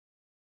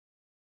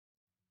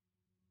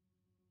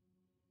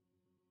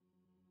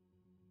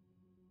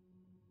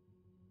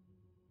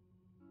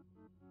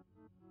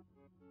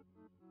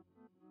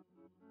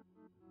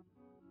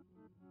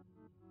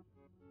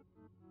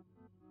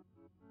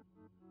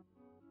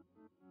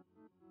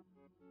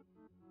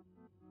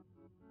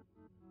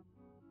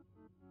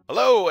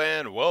Hello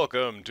and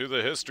welcome to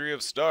the history of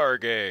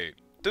Stargate.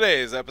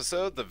 Today's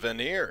episode, the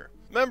Vanir.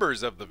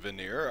 Members of the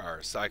Vanir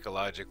are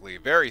psychologically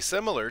very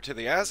similar to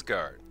the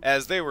Asgard,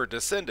 as they were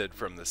descended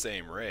from the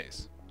same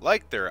race.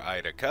 Like their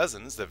Ida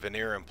cousins, the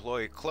Vanir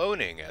employ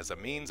cloning as a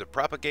means of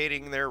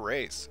propagating their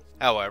race.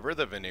 However,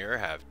 the Vanir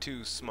have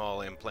two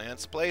small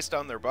implants placed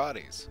on their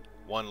bodies,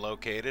 one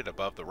located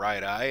above the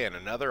right eye and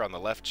another on the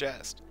left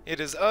chest.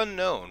 It is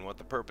unknown what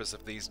the purpose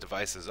of these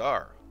devices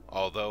are,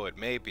 although it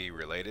may be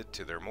related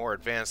to their more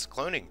advanced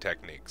cloning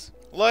techniques.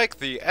 Like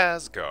the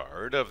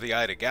Asgard of the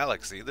Ida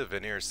galaxy, the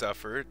Vanir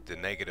suffered the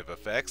negative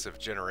effects of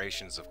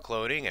generations of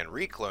cloning and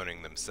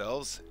recloning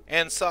themselves,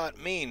 and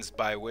sought means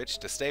by which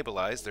to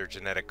stabilize their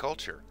genetic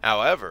culture.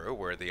 However,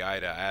 where the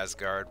Ida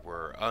Asgard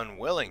were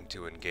unwilling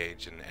to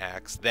engage in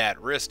acts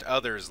that risked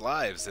others'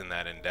 lives in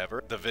that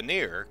endeavor, the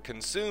Vanir,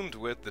 consumed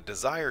with the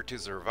desire to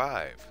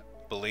survive,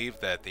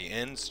 believed that the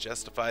ends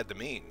justified the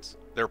means.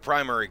 Their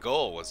primary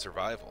goal was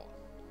survival,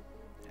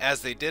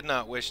 as they did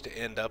not wish to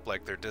end up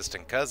like their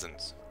distant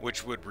cousins,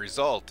 which would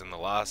result in the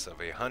loss of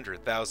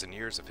 100,000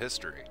 years of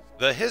history.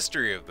 The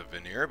history of the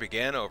Vanir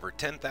began over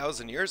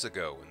 10,000 years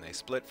ago when they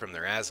split from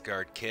their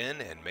Asgard kin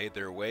and made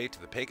their way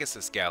to the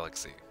Pegasus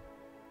galaxy.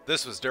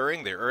 This was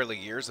during the early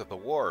years of the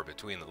war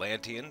between the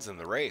Lanteans and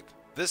the Wraith.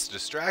 This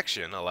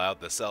distraction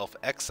allowed the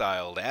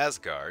self-exiled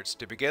Asgards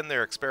to begin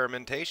their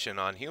experimentation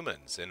on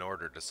humans in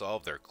order to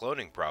solve their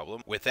cloning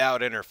problem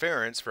without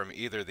interference from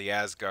either the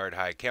Asgard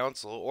High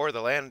Council or the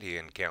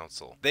Lantean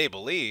Council. They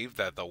believed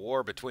that the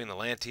war between the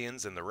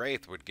Lanteans and the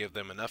Wraith would give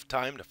them enough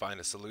time to find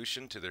a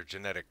solution to their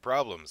genetic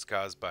problems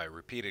caused by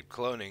repeated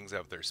clonings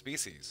of their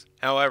species.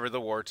 However, the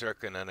war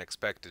took an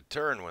unexpected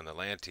turn when the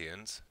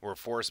Lanteans were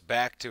forced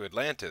back to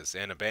Atlantis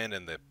and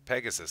abandoned the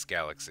Pegasus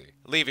galaxy,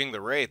 leaving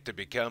the Wraith to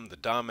become the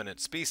dominant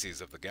species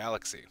of the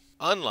galaxy.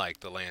 Unlike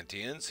the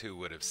Lanteans, who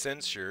would have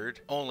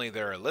censured only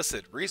their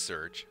illicit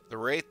research, the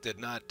Wraith did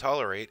not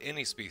tolerate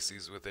any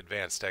species with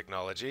advanced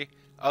technology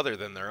other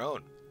than their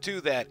own.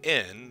 To that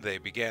end, they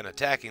began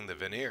attacking the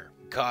Vanir.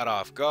 Caught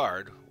off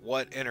guard,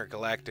 what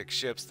intergalactic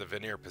ships the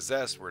Vanir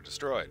possessed were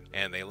destroyed,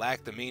 and they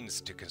lacked the means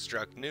to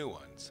construct new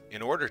ones.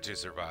 In order to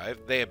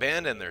survive, they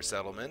abandoned their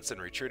settlements and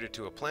retreated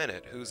to a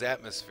planet whose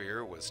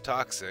atmosphere was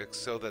toxic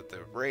so that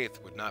the Wraith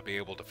would not be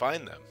able to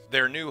find them.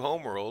 Their new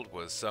homeworld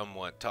was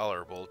somewhat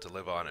tolerable to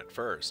live on at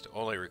first,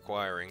 only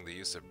requiring the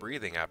use of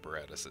breathing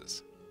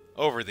apparatuses.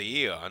 Over the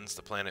eons,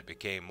 the planet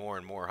became more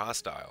and more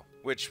hostile,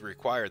 which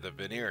required the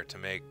Vanir to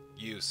make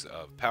use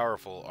of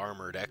powerful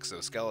armored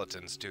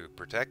exoskeletons to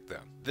protect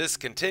them. This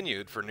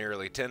continued for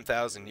nearly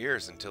 10,000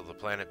 years until the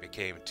planet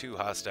became too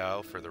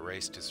hostile for the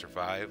race to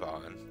survive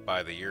on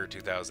by the year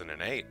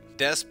 2008.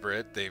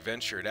 Desperate, they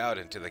ventured out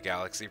into the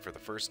galaxy for the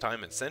first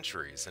time in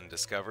centuries and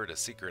discovered a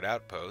secret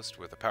outpost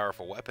with a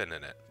powerful weapon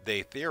in it.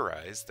 They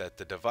theorized that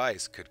the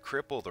device could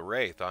cripple the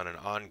Wraith on an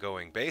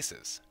ongoing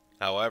basis.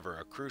 However,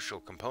 a crucial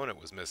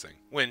component was missing.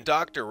 When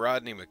Dr.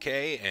 Rodney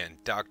McKay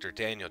and Dr.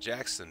 Daniel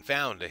Jackson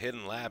found a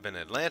hidden lab in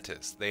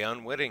Atlantis, they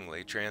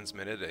unwittingly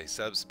transmitted a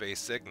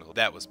subspace signal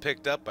that was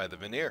picked up by the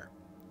Vanir,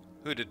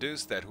 who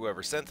deduced that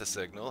whoever sent the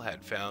signal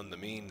had found the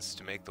means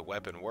to make the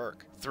weapon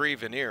work. 3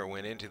 Vanir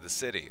went into the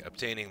city,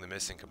 obtaining the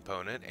missing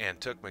component,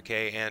 and took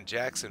McKay and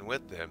Jackson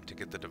with them to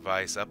get the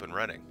device up and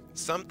running,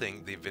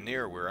 something the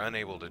Vanir were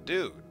unable to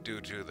do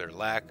due to their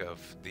lack of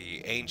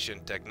the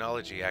ancient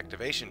technology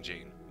activation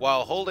gene.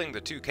 While holding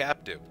the 2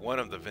 captive, one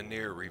of the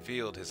Vanir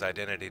revealed his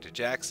identity to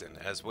Jackson,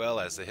 as well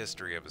as the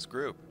history of his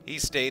group. He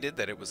stated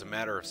that it was a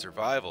matter of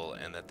survival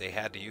and that they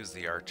had to use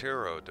the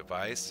Arturo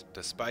device,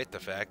 despite the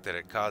fact that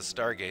it caused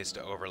Stargates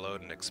to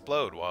overload and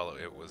explode while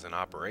it was in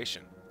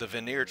operation. The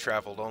Vanir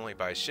traveled only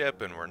by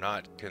ship and were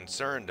not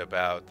concerned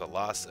about the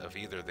loss of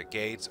either the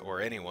gates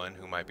or anyone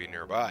who might be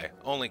nearby,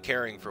 only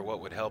caring for what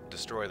would help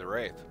destroy the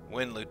Wraith.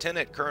 When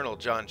Lieutenant Colonel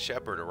John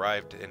Shepard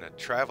arrived in a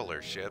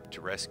traveler ship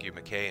to rescue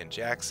McKay and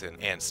Jackson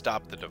and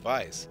stop the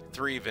device,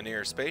 3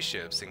 Vanir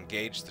spaceships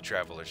engaged the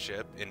traveler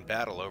ship in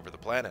battle over the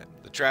planet.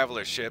 The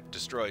traveler ship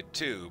destroyed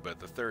 2, but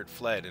the 3rd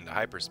fled into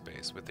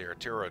hyperspace with the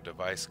Arturo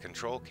device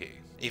control key.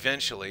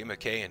 Eventually,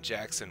 McKay and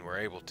Jackson were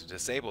able to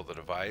disable the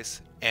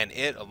device, and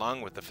it,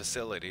 along with the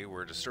facility,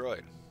 were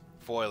destroyed,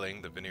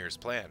 foiling the Vanir's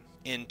plan.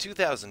 In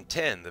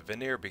 2010, the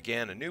Vanir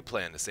began a new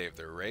plan to save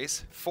their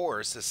race.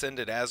 Force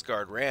ascended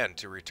Asgard Ran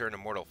to return to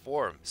mortal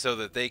form so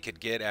that they could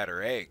get at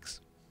her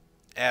eggs.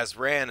 As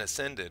Ran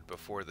ascended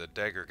before the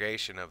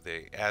degradation of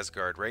the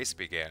Asgard race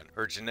began,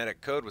 her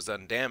genetic code was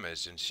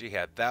undamaged and she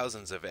had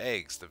thousands of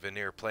eggs the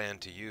Vanir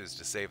planned to use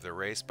to save their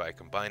race by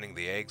combining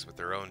the eggs with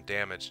their own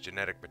damaged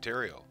genetic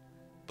material,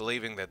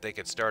 believing that they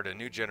could start a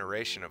new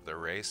generation of their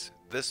race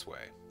this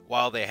way.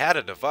 While they had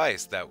a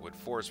device that would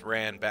force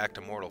Rand back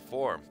to mortal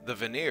form, the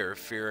Vanir,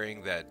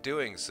 fearing that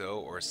doing so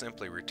or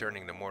simply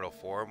returning to mortal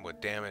form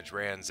would damage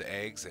Rand's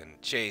eggs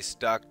and chase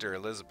Dr.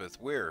 Elizabeth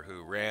Weir,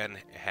 who Rand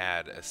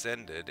had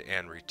ascended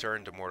and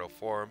returned to mortal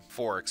form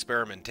for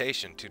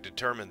experimentation to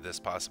determine this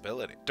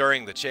possibility.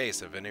 During the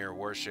chase, a Vanir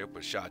warship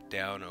was shot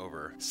down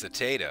over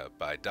Cetata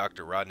by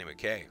Dr. Rodney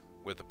McKay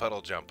with a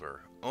puddle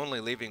jumper, only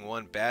leaving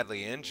one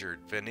badly injured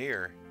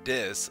Vanir,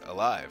 Dis,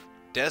 alive.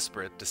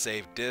 Desperate to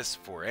save Dis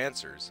for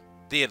answers,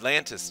 the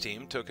Atlantis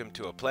team took him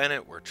to a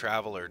planet where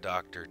traveler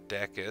Dr.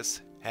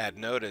 Decus had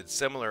noted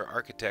similar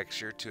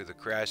architecture to the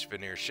crashed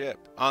Vanir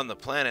ship. On the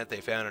planet, they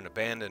found an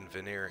abandoned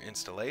Vanir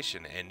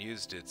installation and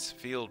used its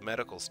field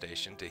medical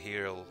station to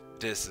heal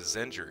Dis's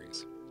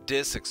injuries.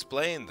 Dis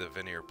explained the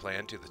Vanir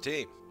plan to the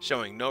team,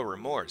 showing no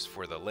remorse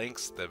for the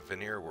lengths the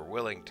Vanir were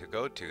willing to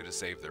go to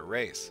save their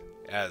race,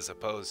 as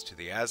opposed to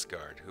the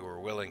Asgard, who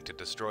were willing to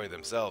destroy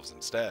themselves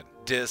instead.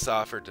 Dis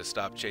offered to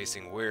stop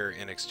chasing Weir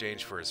in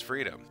exchange for his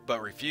freedom,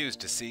 but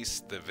refused to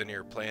cease the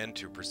Vanir plan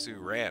to pursue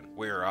Rand.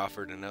 Weir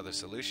offered another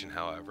solution,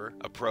 however: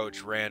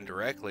 approach Rand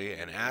directly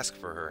and ask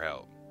for her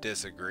help.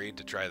 Dis agreed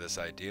to try this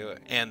idea,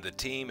 and the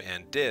team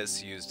and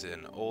Dis used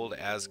an old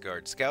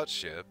Asgard scout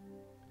ship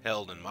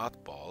held in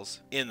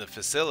mothballs in the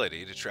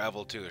facility to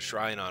travel to a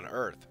shrine on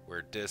Earth,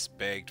 where Dis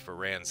begged for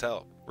Rand's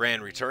help.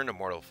 Rand returned to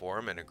mortal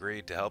form and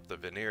agreed to help the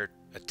Vanir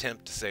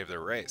attempt to save their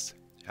race.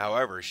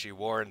 However, she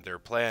warned their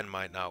plan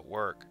might not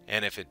work,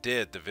 and if it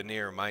did, the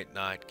Vanir might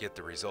not get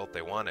the result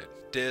they wanted.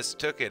 Dis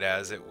took it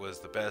as it was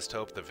the best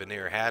hope the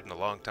Vanir had in a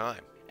long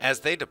time. As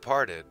they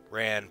departed,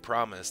 Rand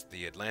promised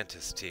the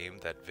Atlantis team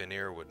that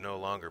Vanir would no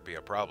longer be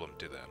a problem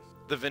to them.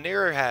 The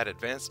Vanir had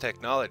advanced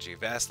technology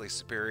vastly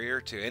superior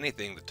to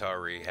anything the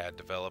Tauri had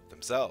developed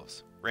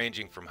themselves,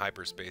 ranging from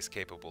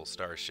hyperspace-capable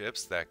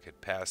starships that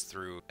could pass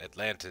through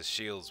Atlantis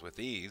shields with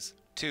ease,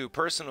 to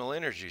personal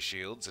energy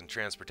shields and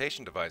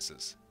transportation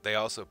devices. They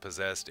also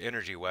possessed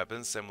energy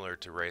weapons similar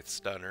to Wraith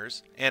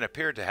stunners, and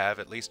appeared to have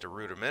at least a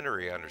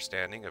rudimentary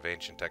understanding of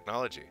ancient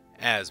technology,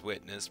 as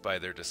witnessed by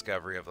their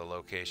discovery of the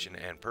location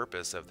and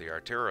purpose of the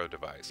Arturo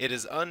device. It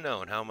is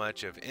unknown how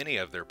much of any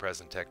of their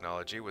present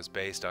technology was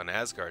based on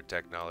Asgard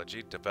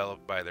technology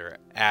developed by their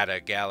Ada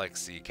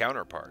Galaxy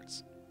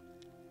counterparts,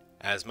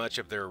 as much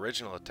of their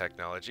original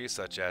technology,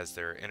 such as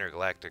their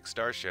intergalactic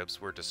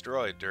starships, were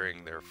destroyed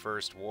during their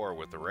first war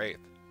with the Wraith,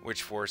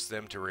 which forced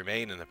them to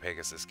remain in the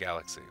Pegasus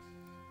Galaxy.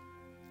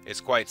 It's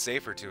quite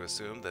safer to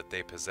assume that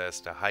they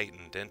possessed a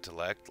heightened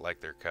intellect like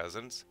their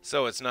cousins,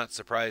 so it's not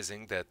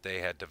surprising that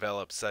they had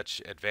developed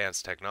such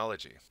advanced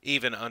technology,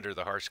 even under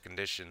the harsh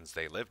conditions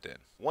they lived in.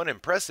 One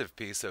impressive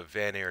piece of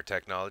Vanir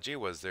technology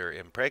was their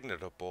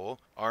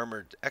impregnable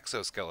armored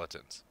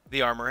exoskeletons.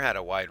 The armor had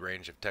a wide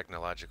range of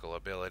technological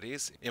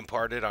abilities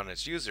imparted on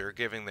its user,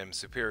 giving them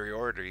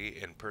superiority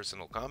in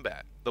personal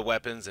combat. The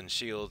weapons and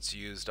shields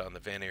used on the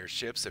Vanir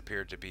ships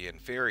appeared to be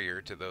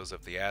inferior to those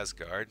of the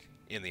Asgard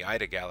in the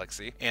Ida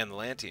Galaxy and the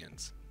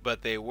Lanteans,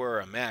 but they were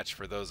a match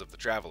for those of the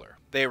Traveler.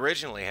 They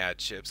originally had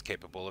ships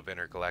capable of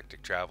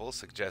intergalactic travel,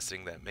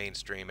 suggesting that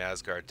mainstream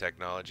Asgard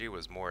technology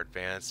was more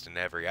advanced in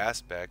every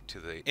aspect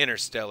to the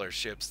interstellar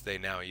ships they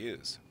now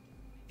use.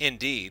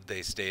 Indeed,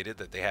 they stated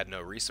that they had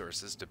no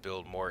resources to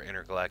build more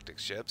intergalactic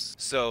ships,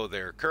 so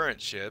their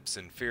current ship's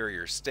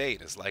inferior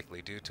state is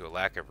likely due to a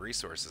lack of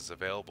resources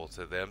available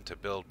to them to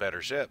build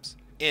better ships.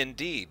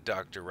 Indeed,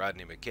 Dr.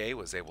 Rodney McKay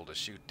was able to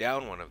shoot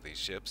down one of these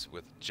ships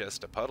with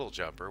just a puddle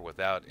jumper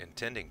without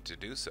intending to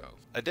do so.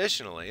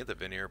 Additionally, the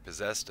Vanir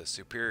possessed a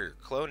superior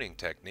cloning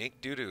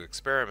technique due to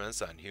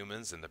experiments on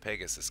humans in the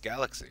Pegasus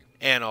Galaxy.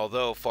 And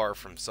although far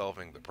from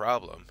solving the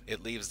problem,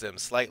 it leaves them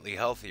slightly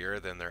healthier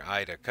than their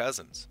Ida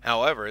cousins.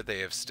 However, they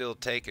have still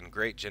taken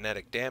great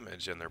genetic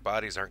damage, and their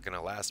bodies aren't going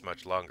to last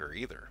much longer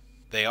either.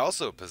 They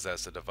also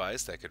possess a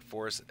device that could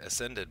force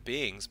ascended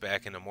beings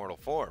back into mortal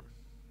form,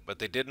 but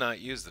they did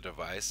not use the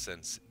device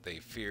since they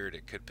feared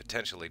it could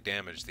potentially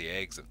damage the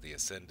eggs of the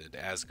ascended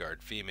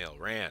Asgard female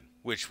Rand,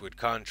 which would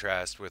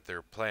contrast with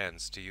their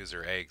plans to use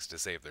her eggs to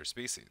save their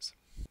species.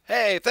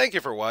 Hey, thank you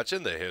for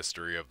watching the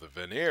History of the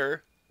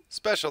Vanir.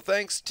 Special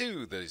thanks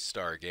to the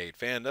Stargate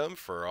fandom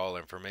for all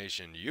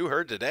information you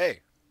heard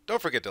today.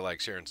 Don't forget to like,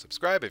 share, and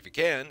subscribe if you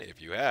can.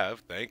 If you have,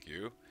 thank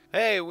you.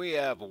 Hey, we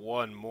have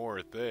one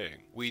more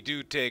thing. We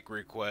do take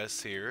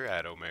requests here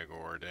at Omega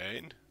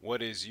Ordained.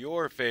 What is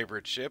your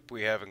favorite ship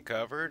we haven't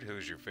covered?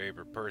 Who's your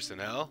favorite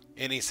personnel?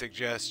 Any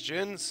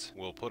suggestions?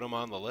 We'll put them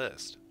on the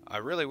list. I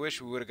really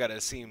wish we would have got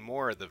to see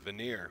more of the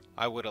Vanir.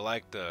 I would have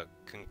liked a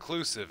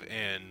conclusive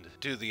end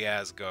to the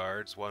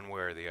Asgards, one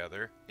way or the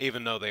other,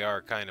 even though they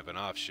are kind of an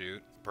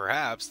offshoot.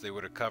 Perhaps they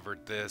would have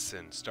covered this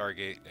in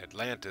Stargate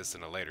Atlantis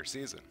in a later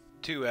season.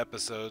 2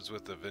 episodes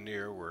with the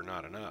Vanir were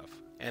not enough.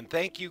 And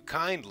thank you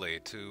kindly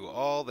to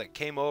all that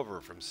came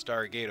over from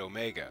Stargate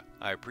Omega.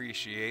 I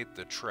appreciate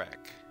the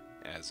trek,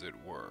 as it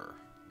were.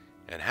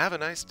 And have a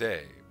nice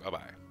day.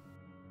 Bye-bye.